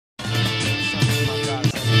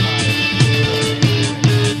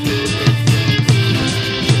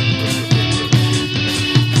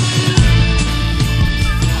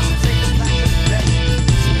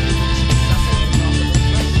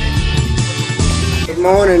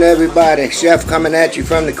morning, everybody. Chef coming at you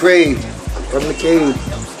from the cave.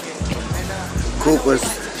 Cooper's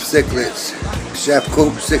Cichlids. Chef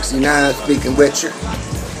Coop 69 speaking with you.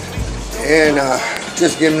 And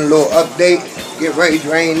just giving a little update. Get ready to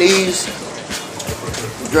drain these.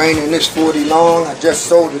 I'm draining this 40 long. I just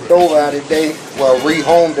sold the dough out today. Well,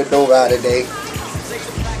 rehomed the dough out today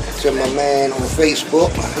to my man on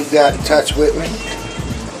Facebook. He got in touch with me.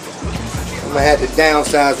 I'm gonna have to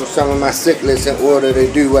downsize with some of my cichlids in order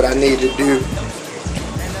to do what I need to do.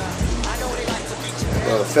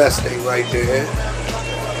 Feste right there.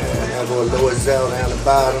 And I go a lower Zell down the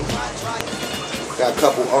bottom. Got a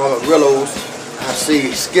couple Amarillos. I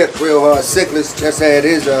see Skip real hard cichlids just had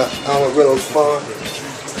his Amarillo spawn.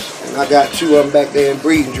 And I got 2 of them back there in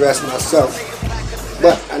breeding dress myself.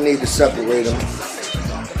 But I need to separate them.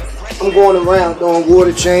 I'm going around doing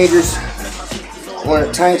water changes. One of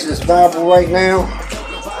the tanks is viable right now.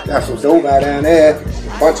 Got some dough down there.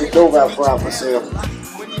 A bunch of dough for sale.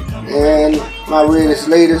 And my latest,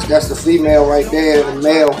 that's the female right there. The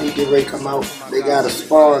male, he get ready to come out. They got a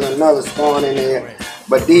spawn, another spawn in there.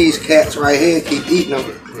 But these cats right here keep eating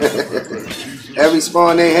them. Every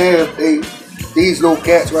spawn they have, these little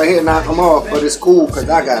cats right here knock them off. But it's cool because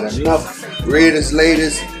I got enough latest,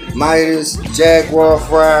 Midas, Jaguar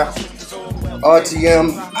Fry,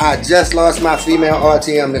 RTM. I just lost my female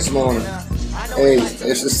RTM this morning. Hey,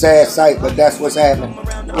 it's a sad sight, but that's what's happening.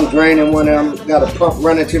 I'm draining one of them. Got a pump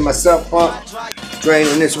running to my sub pump.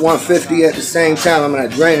 Draining this 150 at the same time. I'm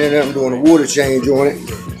not draining it. I'm doing a water change on it.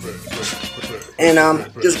 And I'm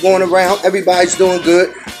just going around. Everybody's doing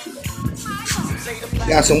good.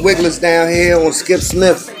 Got some wigglers down here on Skip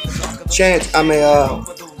Smith. Skip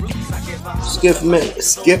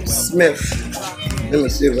Smith. Let me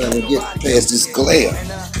see if I can get past this glare.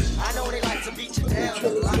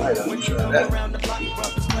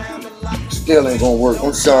 Still ain't gonna work.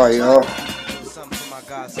 I'm sorry, y'all.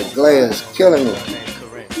 The glare is killing me.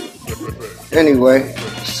 Anyway,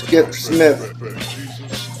 Skip Smith.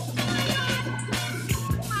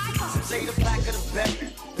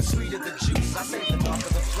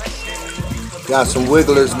 Got some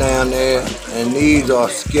wigglers down there, and these are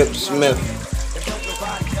Skip Smith.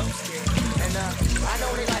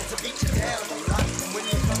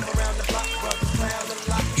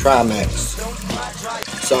 Trimax.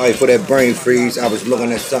 Sorry for that brain freeze. I was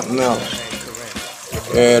looking at something else.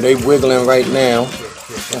 Yeah, they wiggling right now.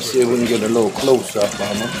 Let's see if we can get a little close up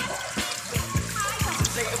on them.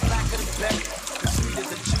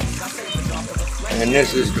 And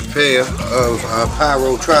this is the pair of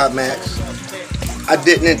Pyro Trimax. I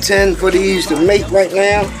didn't intend for these to mate right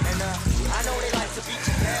now.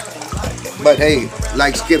 But hey,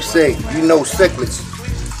 like Skip said, you know cichlids.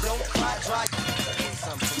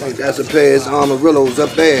 I think that's a pair of Amarillos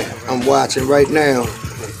up there I'm watching right now.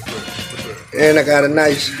 And I got a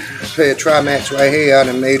nice pair of Trimax right here I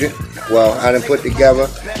done made it. Well, I done put together.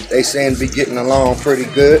 They seem to be getting along pretty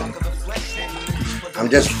good. I'm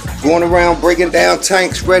just going around breaking down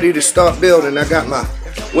tanks ready to start building. I got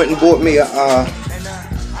went and bought me a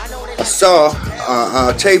saw,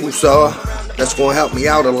 a table saw. That's going to help me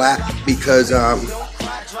out a lot because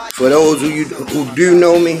for those who do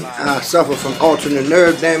know me, I suffer from alternate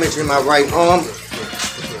nerve damage in my right arm.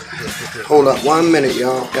 Hold up 1 minute,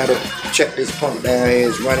 y'all. Gotta check this pump down here.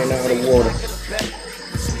 It's running out of water.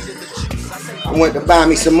 I went to buy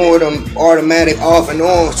me some more of them automatic off and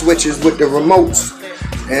on switches with the remotes.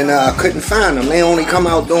 And I couldn't find them. They only come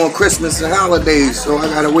out during Christmas and holidays. So I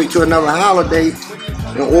gotta wait till another holiday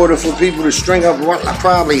in order for people to string up,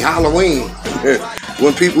 probably Halloween.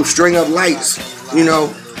 When people string up lights, you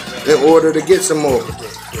know, in order to get some more.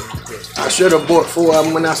 I should have bought 4 of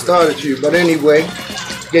them when I started you. But anyway,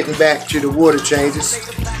 getting back to the water changes.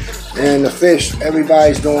 And the fish,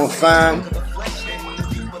 everybody's doing fine.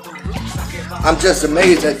 I'm just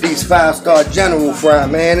amazed at these 5-star General Fry,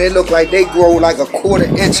 man. They look like they grow like a 1/4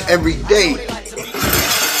 inch every day.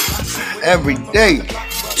 Every day.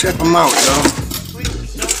 Check them out, y'all.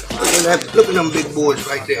 Look at them big boys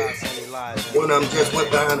right there. One of them just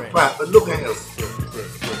went behind the pot, but look at him.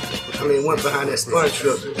 I mean, went behind that sponge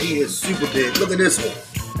filter. He is super big. Look at this one.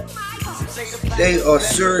 They are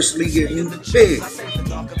seriously getting big.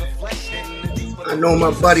 I know my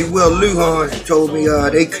buddy Will Lujan told me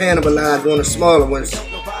they cannibalized on the smaller ones.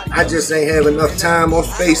 I just ain't have enough time or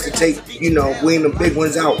space to take, wean the big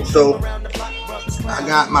ones out. So I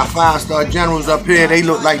got my 5-star Generals up here. They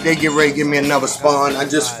look like they get ready to give me another spawn. I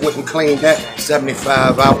just went and cleaned that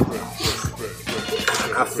 75 out.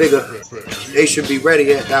 I figure they should be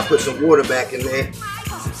ready after I put some water back in there.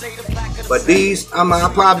 But these, I'll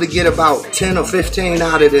probably get about 10 or 15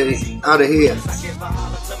 out of here.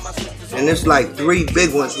 And it's like 3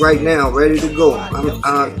 big ones right now, ready to go.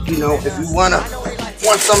 You know, if you want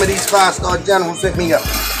some of these 5-star generals, hit me up.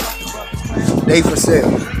 They for sale.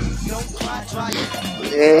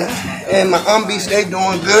 Yeah, and my umbies, they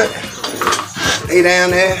doing good. They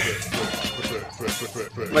down there.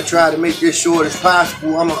 I'm gonna try to make this short as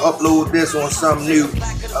possible. I'm gonna upload this on some new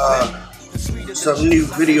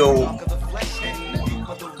video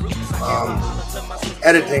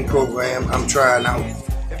editing program I'm trying out.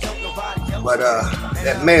 But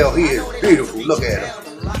that male here is beautiful. Look at him.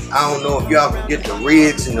 I don't know if y'all can get the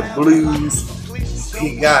reds and the blues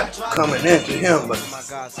he got coming into him, but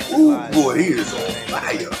ooh boy, he is on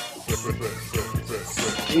fire.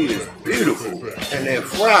 He is beautiful. And they're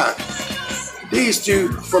fried. These two,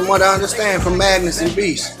 from what I understand, from Magnus and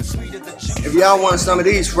Beast. If y'all want some of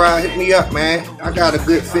these fried, hit me up, man. I got a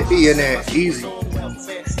good 50 in there, easy.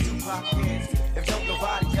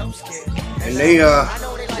 And they're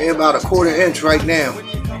about 1/4 inch right now.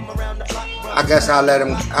 I guess I'll let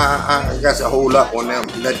them. I guess I'll hold up on them,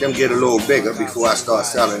 let them get a little bigger before I start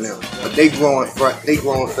selling them. But they growing fast. They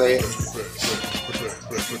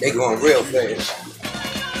growing real fast.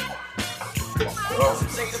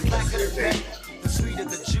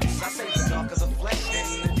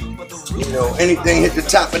 You know, anything hit the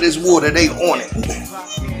top of this water, they on it.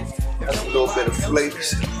 That's a little bit of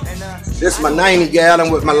flakes. This is my 90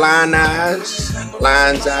 gallon with my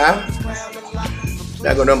lion's eye.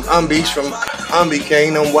 There go them umbies from Umbi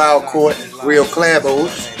King, them wild caught real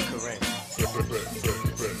clabos.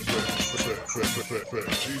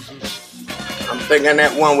 I'm thinking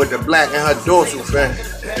that one with the black and her dorsal fin,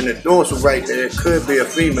 and the dorsal right there could be a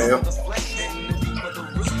female.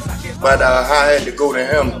 But I had to go to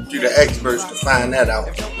him, to the experts, to find that out.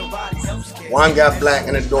 One got black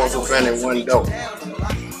in the dorsal fin and one don't.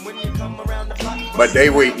 But they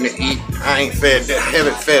waiting to eat. I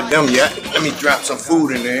haven't fed them yet. Let me drop some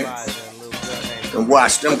food in there and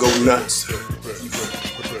watch them go nuts.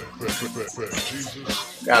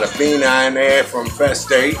 Got a Beanie in there from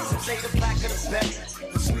Feste.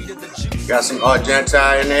 Got some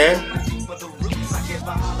Argentine in there.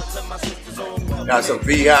 Got some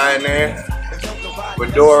VI in there.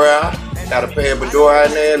 Bedora. Got a pair of Bedora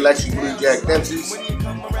in there. Lexi Blue Jack Dempsey's. I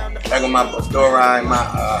got my Bedora and my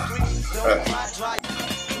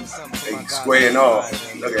they squaring off.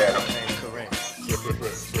 Look at them.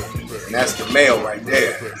 And that's the male right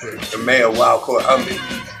there. The male wild caught umbi.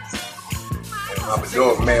 And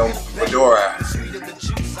my male Bedora.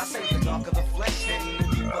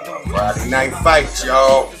 Friday night fights,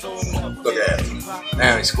 y'all. Look at him.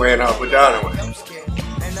 Now he's squaring off with the other one.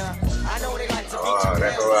 I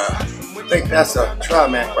think that's a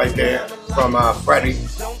Trimac right there from Freddie.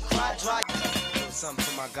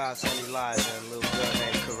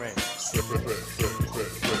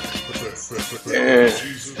 And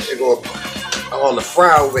they go all the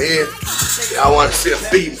fry over here. Y'all want to see a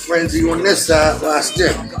feeding frenzy on this side? Watch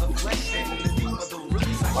this.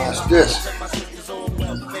 Watch this.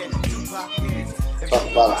 Talk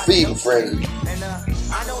about a feeding frenzy.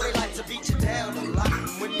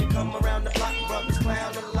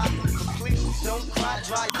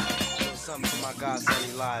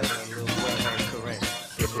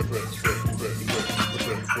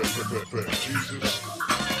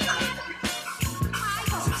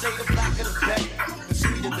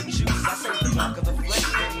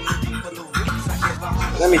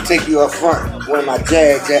 Let me take you up front where my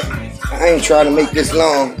Jags at. I ain't trying to make this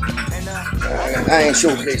long. I ain't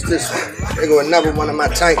showcase this one. There go another one of my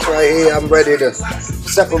tanks right here. I'm ready to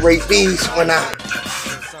separate these when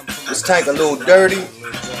this tank a little dirty.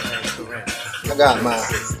 I got a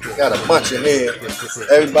bunch in here.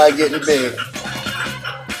 Everybody getting big.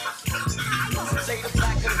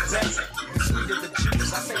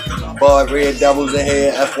 Bud Red Devils in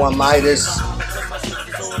here, F1 Midas.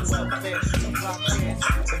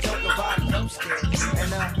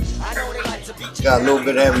 Got a little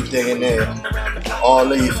bit of everything in there. All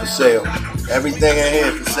these for sale. Everything in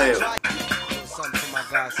here for sale.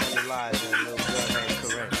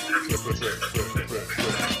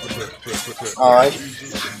 Alright,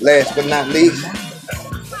 last but not least,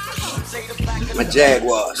 my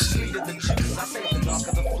Jaguars.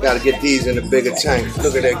 Gotta get these in a bigger tank.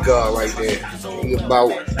 Look at that guard right there. He's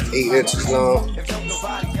about 8 inches long.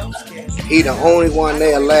 He the only one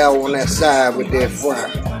they allow on that side with their fry.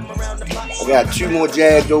 I got 2 more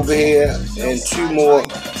Jags over here and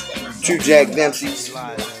 2 Jack Dempseys.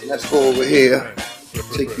 Let's go over here.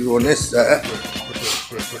 Take you on this side.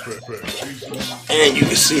 And you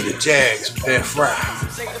can see the Jags pan fry.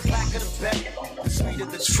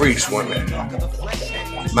 It's free swimming.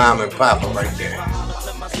 Mom and Papa right there.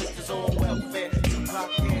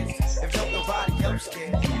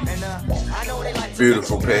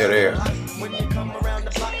 Beautiful pair there.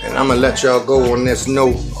 And I'm gonna let y'all go on this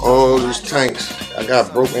note. All these tanks I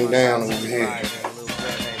got broken down over here.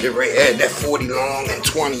 They right at that 40 long and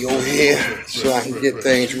 20 over here, so I can get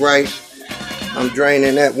things right. I'm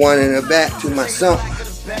draining that one in the back to my sump.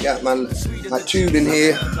 Got my tube in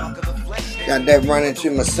here. Got that running to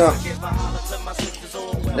my sump.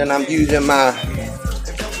 Then I'm using my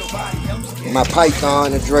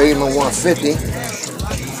Python to drain my 150.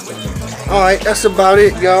 Alright, that's about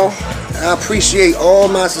it, y'all. I appreciate all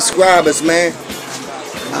my subscribers, man.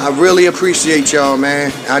 I really appreciate y'all,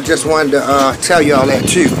 man. I just wanted to tell y'all that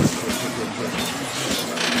too.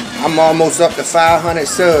 I'm almost up to 500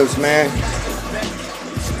 subs, man.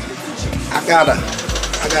 I got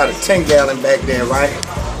a 10 gallon back there, right?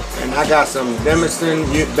 And I got some Demison,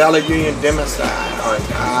 Bella Union Demicide.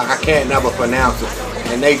 I can't never pronounce it.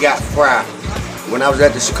 And they got fry. When I was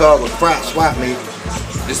at the Chicago Fry Swap Meet,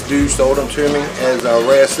 this dude sold them to me as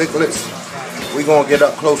rare cichlids. We're gonna get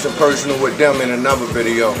up close and personal with them in another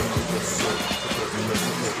video.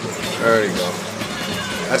 There you go.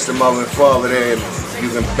 That's the mother and father there. You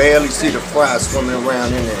can barely see the fry swimming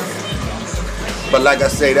around in there. But like I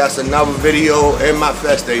say, that's another video in my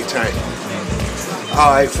Feste tank.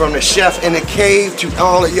 Alright, from the chef in the cave to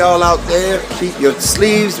all of y'all out there, keep your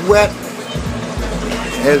sleeves wet.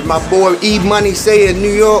 As my boy E Money say in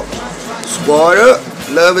New York, squad up,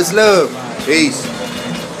 love is love. Peace.